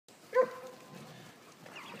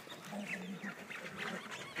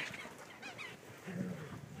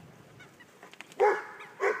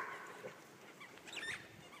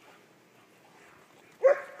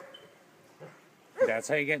That's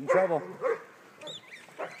how you get in trouble.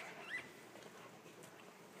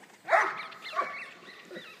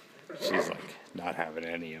 She's like not having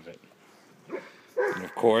any of it. And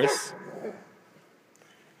of course,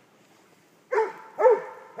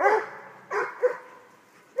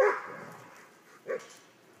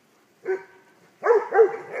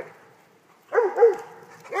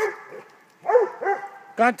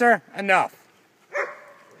 Gunter, enough.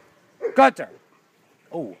 Gunter.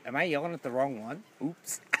 Oh, am I yelling at the wrong one?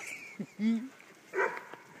 Oops.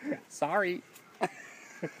 Sorry.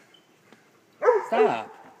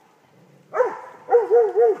 Stop. Ooh,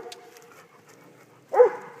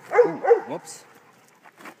 whoops.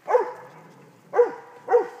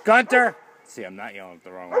 Gunter. See, I'm not yelling at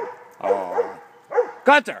the wrong one. Oh.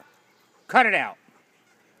 Gunter. Cut it out.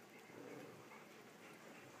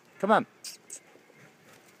 Come on.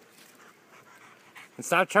 And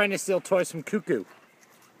stop trying to steal toys from Cuckoo.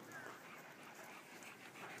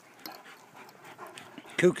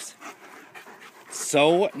 Kooks.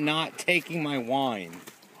 So not taking my wine.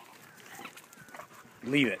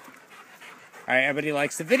 Leave it. Alright, everybody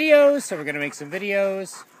likes the videos, so we're gonna make some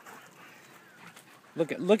videos.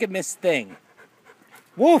 Look at Miss Thing.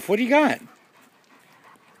 Wolf, what do you got?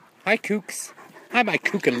 Hi, Kooks. Hi, my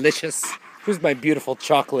Kookalicious. Who's my beautiful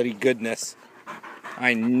chocolatey goodness?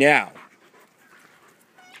 I know.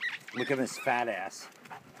 Look at Miss Fat Ass.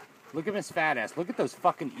 Look at Miss Fat Ass. Look at those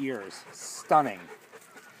fucking ears. Stunning.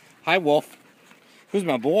 Hi, Wolf. Who's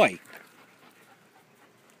my boy?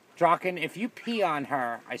 Draken, if you pee on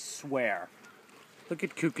her, I swear. Look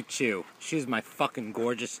at Kookachu. She's my fucking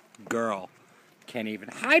gorgeous girl. Can't even.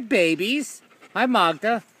 Hi, babies. Hi,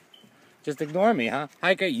 Magda. Just ignore me, huh?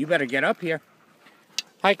 Heike, you better get up here.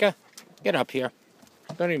 Heike, get up here.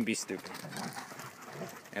 Don't even be stupid.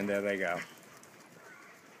 And there they go.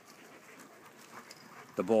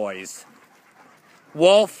 The boys.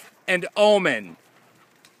 Wolf and Omen.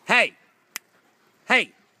 Hey!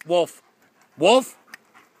 Hey, Wolf. Wolf!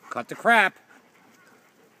 Cut the crap.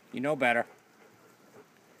 You know better.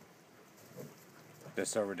 They're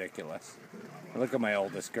so ridiculous. Look at my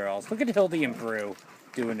oldest girls. Look at Hildy and Brew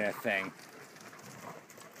doing their thing.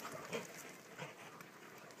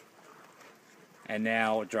 And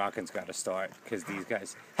now Draken's got to start, because these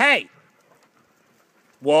guys... Hey!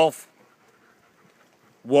 Wolf!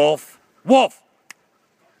 Wolf! Wolf!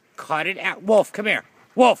 Cut it out. Wolf, come here.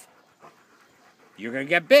 Wolf! You're going to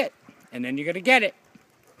get bit, and then you're going to get it.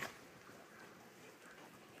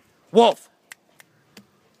 Wolf!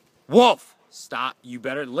 Wolf! Stop. You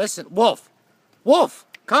better listen. Wolf! Wolf!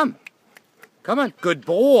 Come! Come on. Good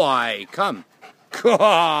boy. Come.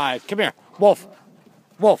 God. Come here. Wolf!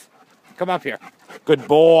 Wolf! Come up here. Good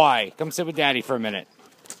boy. Come sit with Daddy for a minute.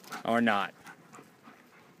 Or not.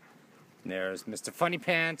 And there's Mr. Funny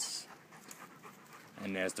Pants.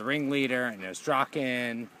 And there's the ringleader. And there's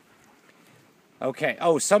Draken. Okay.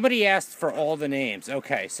 Oh, somebody asked for all the names.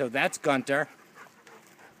 Okay, so that's Gunter.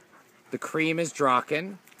 The cream is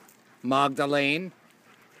Draken. Magdalene.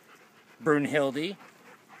 Brunhilde.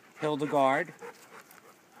 Hildegard.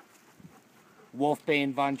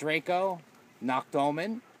 Wolfbane von Draco.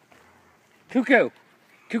 Noctomen. Cuckoo.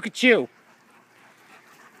 Kookachu.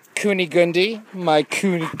 Kunigunde. My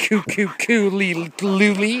Luli.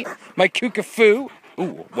 My Kookafu.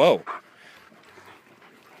 Ooh, whoa.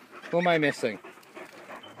 Who am I missing?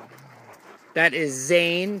 That is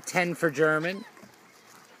Zane, 10 for German.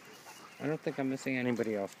 I don't think I'm missing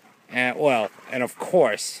anybody else. Well, and of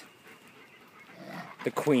course,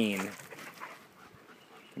 the Queen.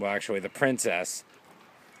 Well, actually, the Princess.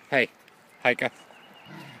 Hey, Heike.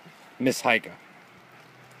 Miss Heike.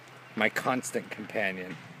 My constant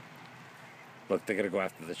companion. Look, they're going to go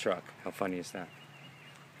after the truck. How funny is that?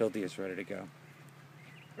 Hildy is ready to go.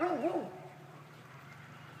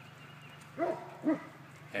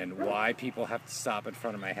 And why people have to stop in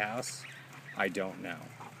front of my house, I don't know.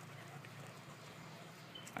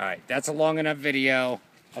 Alright, that's a long enough video.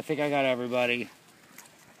 I think I got everybody.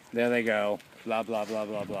 There they go. Blah, blah, blah,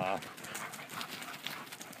 blah, blah.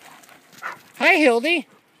 Hi, Hildy.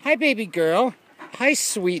 Hi, baby girl. Hi,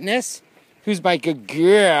 sweetness. Who's my good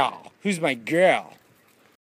girl? Who's my girl?